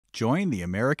Join the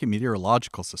American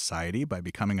Meteorological Society by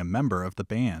becoming a member of the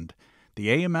band. The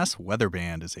AMS Weather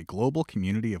Band is a global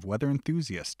community of weather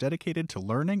enthusiasts dedicated to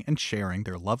learning and sharing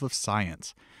their love of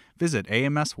science. Visit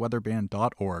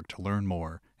amsweatherband.org to learn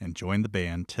more and join the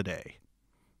band today.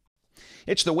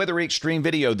 It's the Weather Xtreme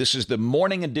video. This is the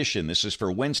morning edition. This is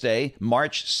for Wednesday,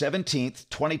 March 17th,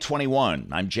 2021.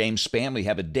 I'm James Spann. We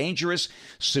have a dangerous,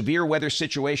 severe weather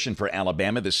situation for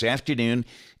Alabama this afternoon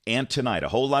and tonight. A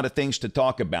whole lot of things to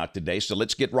talk about today, so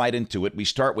let's get right into it. We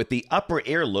start with the upper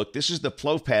air look. This is the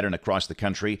flow pattern across the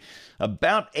country,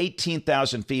 about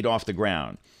 18,000 feet off the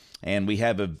ground. And we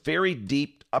have a very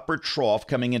deep upper trough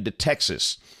coming into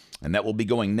Texas. And that will be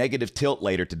going negative tilt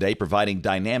later today, providing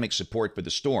dynamic support for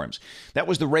the storms. That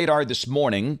was the radar this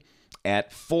morning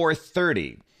at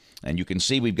 4:30. And you can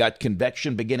see we've got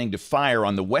convection beginning to fire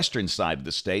on the western side of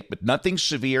the state, but nothing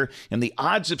severe, and the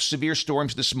odds of severe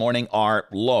storms this morning are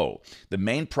low. The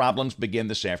main problems begin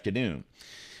this afternoon.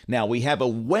 Now, we have a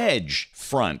wedge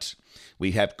front.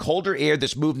 We have colder air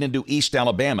that's moving into East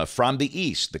Alabama from the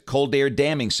east, the cold air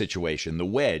damming situation, the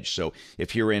wedge. So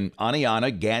if you're in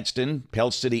Aniana, Gadsden, Pell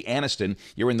City, Anniston,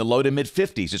 you're in the low to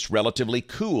mid-50s. It's relatively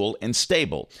cool and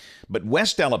stable. But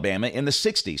West Alabama in the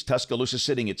 60s, Tuscaloosa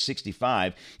sitting at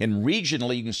 65. And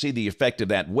regionally, you can see the effect of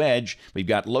that wedge. We've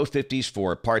got low 50s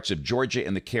for parts of Georgia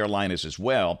and the Carolinas as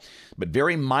well. But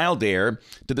very mild air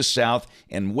to the south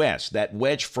and west. That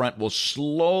wedge front will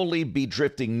slowly be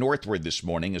drifting northward this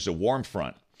morning as a warm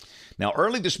front. Now,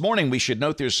 early this morning, we should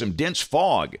note there's some dense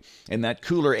fog in that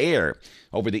cooler air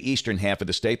over the eastern half of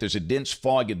the state. There's a dense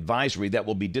fog advisory that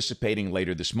will be dissipating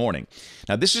later this morning.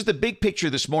 Now, this is the big picture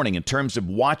this morning in terms of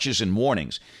watches and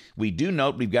warnings. We do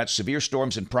note we've got severe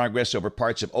storms in progress over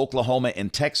parts of Oklahoma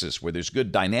and Texas, where there's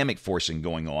good dynamic forcing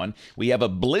going on. We have a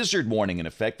blizzard warning in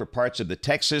effect for parts of the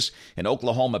Texas and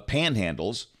Oklahoma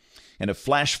panhandles, and a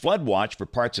flash flood watch for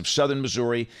parts of southern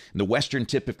Missouri and the western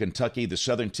tip of Kentucky, the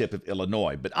southern tip of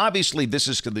Illinois. But obviously, this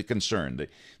is the concern,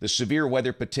 the severe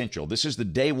weather potential. This is the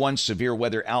day one severe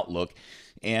weather outlook,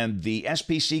 and the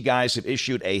SPC guys have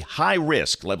issued a high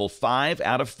risk, level 5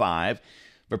 out of 5,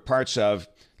 for parts of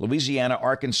Louisiana,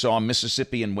 Arkansas,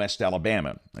 Mississippi, and West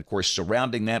Alabama. Of course,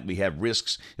 surrounding that, we have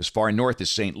risks as far north as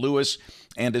St. Louis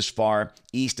and as far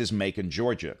east as Macon,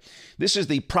 Georgia. This is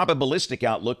the probabilistic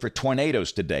outlook for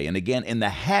tornadoes today. And again, in the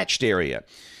hatched area,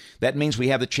 that means we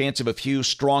have the chance of a few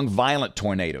strong, violent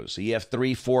tornadoes, EF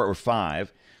 3, 4, or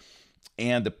 5.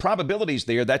 And the probabilities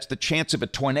there, that's the chance of a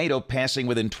tornado passing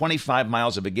within 25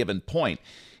 miles of a given point.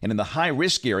 And in the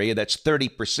high-risk area, that's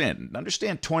 30%.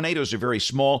 Understand, tornadoes are very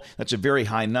small. That's a very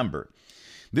high number.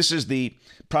 This is the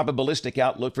probabilistic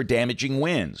outlook for damaging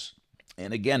winds.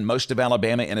 And again, most of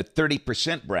Alabama in a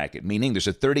 30% bracket, meaning there's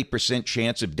a 30%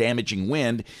 chance of damaging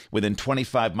wind within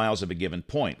 25 miles of a given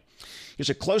point. Here's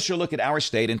a closer look at our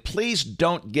state, and please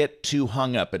don't get too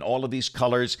hung up in all of these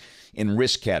colors in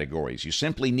risk categories. You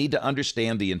simply need to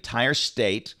understand the entire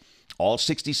state, all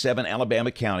 67 Alabama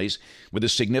counties, with a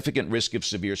significant risk of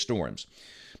severe storms.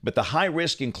 But the high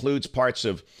risk includes parts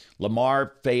of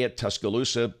Lamar, Fayette,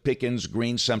 Tuscaloosa, Pickens,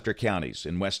 Greene, Sumter counties.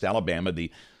 In West Alabama, the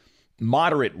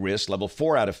moderate risk, level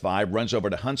 4 out of 5, runs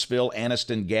over to Huntsville,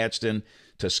 Anniston, Gadsden,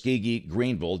 Tuskegee,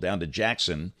 Greenville, down to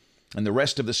Jackson, and the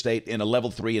rest of the state in a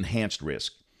level 3 enhanced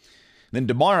risk. Then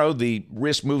tomorrow, the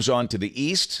risk moves on to the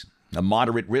east, a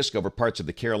moderate risk over parts of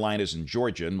the Carolinas and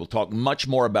Georgia, and we'll talk much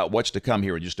more about what's to come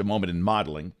here in just a moment in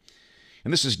modeling.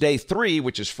 And this is day 3,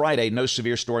 which is Friday, no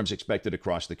severe storms expected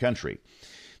across the country.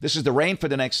 This is the rain for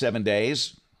the next 7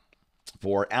 days.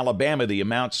 For Alabama, the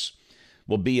amounts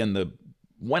will be in the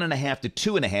 1.5 to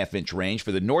 2.5 inch range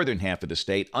for the northern half of the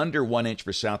state, under 1 inch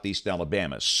for southeast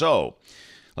Alabama. So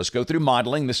let's go through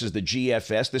modeling. This is the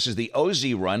GFS. This is the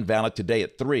OZ run, valid today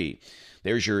at 3.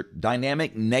 There's your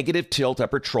dynamic negative tilt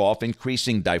upper trough,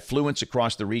 increasing diffluence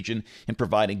across the region and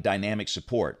providing dynamic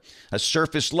support. A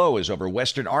surface low is over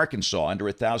western Arkansas, under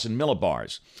 1,000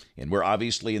 millibars. And we're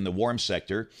obviously in the warm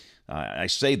sector. I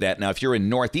say that. Now, if you're in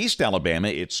northeast Alabama,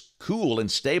 it's cool and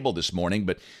stable this morning,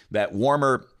 but that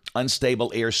warmer,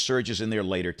 unstable air surges in there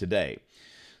later today.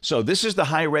 So this is the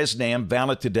high-res NAM,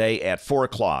 valid today at 4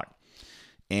 o'clock.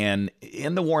 And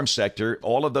in the warm sector,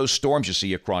 all of those storms you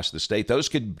see across the state, those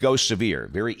could go severe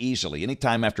very easily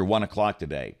anytime after 1 o'clock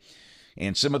today.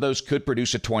 And some of those could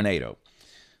produce a tornado.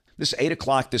 This 8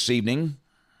 o'clock this evening,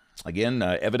 again,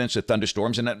 evidence of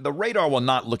thunderstorms. And the radar will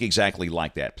not look exactly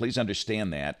like that. Please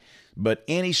understand that. But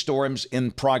any storms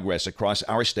in progress across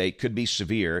our state could be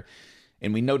severe.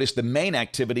 And we notice the main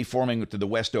activity forming to the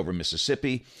west over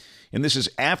Mississippi. And this is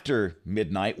after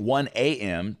midnight, 1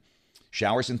 a.m.,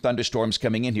 Showers and thunderstorms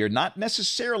coming in here, not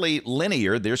necessarily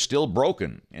linear, they're still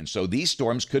broken. And so these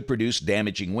storms could produce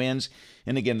damaging winds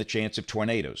and, again, the chance of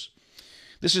tornadoes.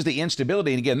 This is the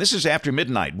instability. And, again, this is after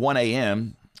midnight, 1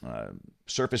 a.m.,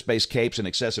 surface-based capes in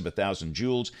excess of 1,000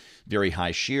 joules, very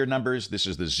high shear numbers. This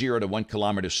is the 0 to 1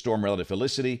 kilometer storm relative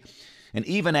helicity. And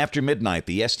even after midnight,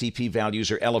 the STP values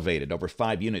are elevated, over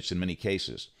 5 units in many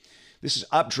cases. This is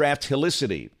updraft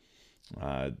helicity,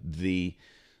 the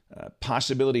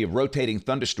possibility of rotating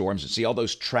thunderstorms, and see all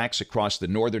those tracks across the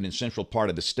northern and central part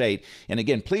of the state. And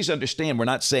again, please understand, we're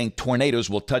not saying tornadoes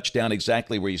will touch down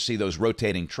exactly where you see those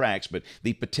rotating tracks, but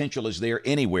the potential is there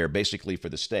anywhere, basically, for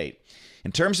the state.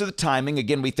 In terms of the timing,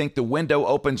 again, we think the window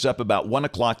opens up about 1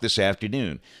 o'clock this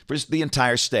afternoon for the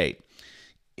entire state.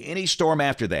 Any storm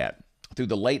after that, through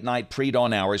the late night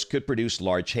pre-dawn hours, could produce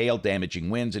large hail, damaging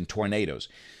winds, and tornadoes.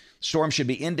 Storm should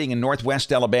be ending in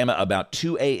northwest Alabama about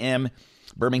 2 a.m.,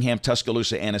 Birmingham,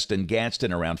 Tuscaloosa, Anniston,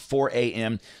 Gadsden around 4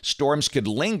 a.m. Storms could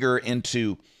linger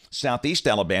into southeast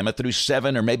Alabama through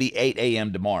 7 or maybe 8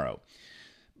 a.m. tomorrow.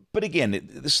 But again,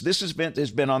 this event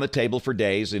has been on the table for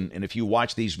days, and if you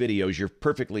watch these videos, you're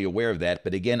perfectly aware of that.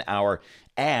 But again, our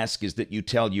ask is that you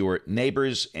tell your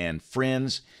neighbors and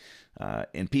friends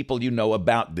and people you know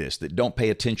about this that don't pay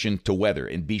attention to weather,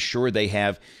 and be sure they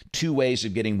have 2 ways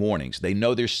of getting warnings. They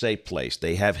know their safe place.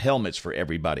 They have helmets for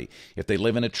everybody. If they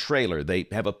live in a trailer, they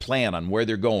have a plan on where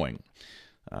they're going.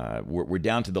 We're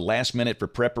down to the last minute for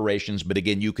preparations, but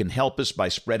again, you can help us by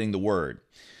spreading the word.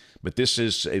 But this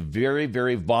is a very,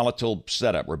 very volatile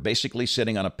setup. We're basically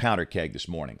sitting on a powder keg this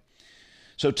morning.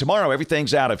 So tomorrow,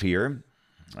 everything's out of here.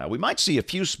 We might see a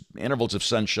few intervals of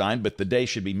sunshine, but the day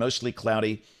should be mostly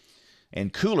cloudy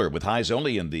and cooler, with highs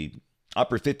only in the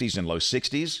upper 50s and low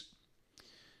 60s.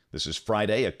 This is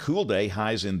Friday, a cool day,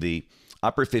 highs in the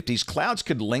upper 50s. Clouds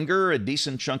could linger a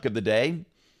decent chunk of the day.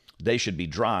 The day should be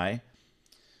dry.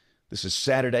 This is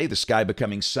Saturday, the sky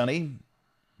becoming sunny.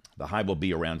 The high will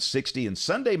be around 60, and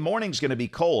Sunday morning's going to be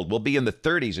cold. We'll be in the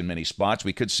 30s in many spots.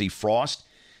 We could see frost,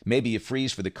 maybe a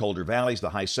freeze for the colder valleys. The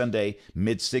high Sunday,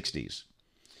 mid-60s.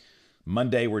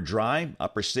 Monday, we're dry,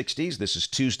 upper 60s. This is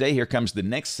Tuesday. Here comes the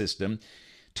next system.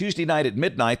 Tuesday night at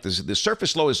midnight, the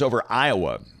surface low is over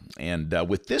Iowa. And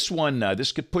with this one,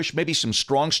 this could push maybe some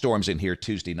strong storms in here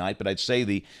Tuesday night, but I'd say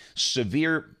the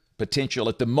severe potential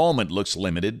at the moment looks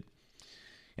limited.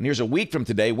 And here's a week from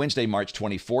today, Wednesday, March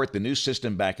 24th, the new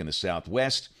system back in the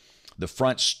southwest. The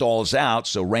front stalls out,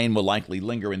 so rain will likely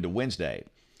linger into Wednesday.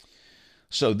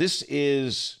 So this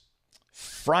is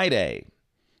Friday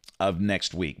of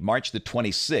next week, March the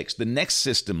 26th. The next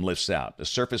system lifts out, a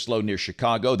surface low near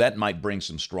Chicago. That might bring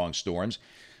some strong storms.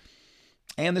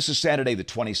 And this is Saturday the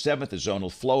 27th, a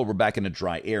zonal flow. We're back in a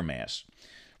dry air mass.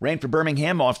 Rain for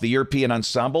Birmingham off the European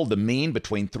ensemble, the mean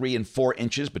between 3 and 4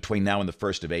 inches between now and the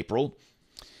 1st of April.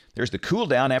 There's the cool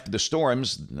down after the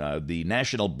storms. The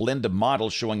national blend of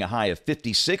models showing a high of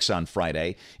 56 on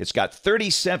Friday. It's got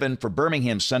 37 for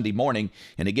Birmingham Sunday morning.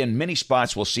 And again, many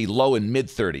spots will see low and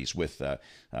mid-30s with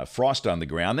frost on the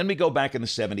ground. Then we go back in the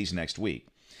 70s next week.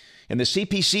 In the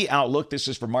CPC outlook, this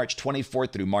is for March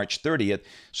 24th through March 30th,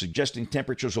 suggesting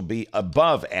temperatures will be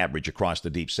above average across the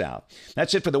Deep South.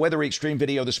 That's it for the Weather Xtreme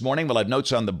video this morning. We'll have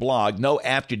notes on the blog. No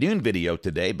afternoon video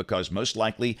today because most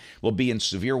likely we'll be in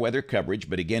severe weather coverage.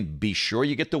 But again, be sure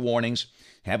you get the warnings.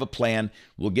 Have a plan.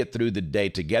 We'll get through the day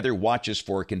together. Watch us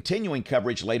for continuing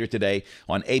coverage later today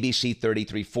on ABC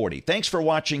 3340. Thanks for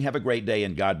watching. Have a great day,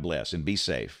 and God bless, and be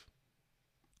safe.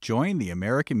 Join the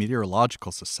American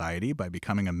Meteorological Society by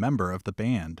becoming a member of the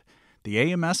band. The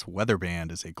AMS Weather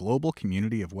Band is a global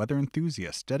community of weather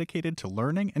enthusiasts dedicated to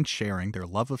learning and sharing their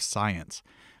love of science.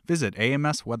 Visit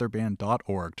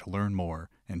amsweatherband.org to learn more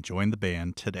and join the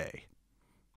band today.